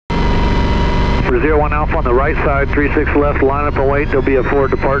For 01 Alpha on the right side, 36 left, line up and wait, there'll be a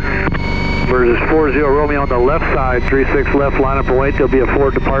forward departing. Versus 40 Romeo on the left side, 36 left, line up and wait, there'll be a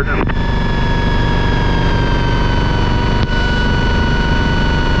forward departing.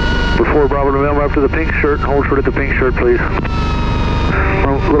 Before Bravo November up to the pink shirt, and hold short at the pink shirt, please.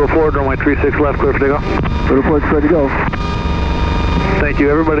 Little forward, runway 36 left, clear for takeoff. Little forward, ready to go. Thank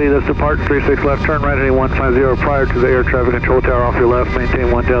you. Everybody that's departing 36 left, turn right heading 150 prior to the air traffic control tower off your left,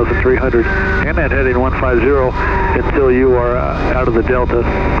 maintain 1,300. And that heading 150 until you are out of the Delta.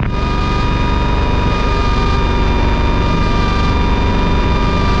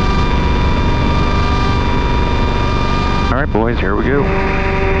 All right, boys, here we go.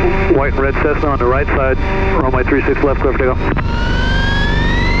 White and red Cessna on the right side, runway 36 left, clear for takeoff.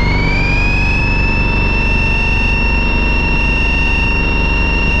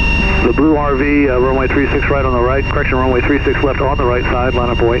 The blue RV, runway 36 right on the right, correction, runway 36 left on the right side, line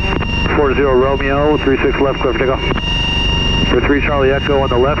up and wait. 40 Romeo, 36 left, clear for takeoff. For 3 Charlie Echo on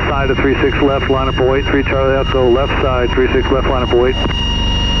the left side of 36 left, line up and wait. 3 Charlie Echo, left side, 36 left, line up and wait.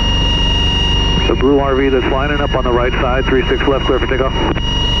 The blue RV that's lining up on the right side, 36 left, clear for takeoff.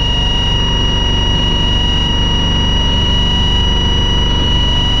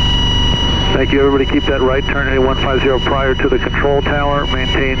 Thank you, everybody. Keep that right turn heading 150 prior to the control tower.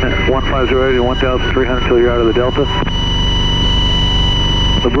 Maintain 150 heading 1,300 until you're out of the Delta.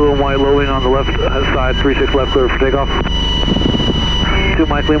 The blue and white low wing on the left side, 36 left, clear for takeoff. 2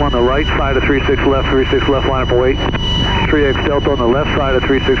 Mike Lima on the right side of 36 left, line up and wait. 3X Delta on the left side of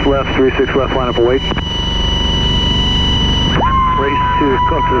 36 left, line up and wait. Race to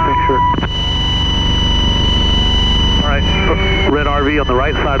go up to the pink shirt. All right, red RV on the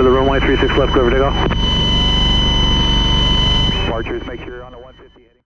right side of the runway, 36 left, clear for takeoff.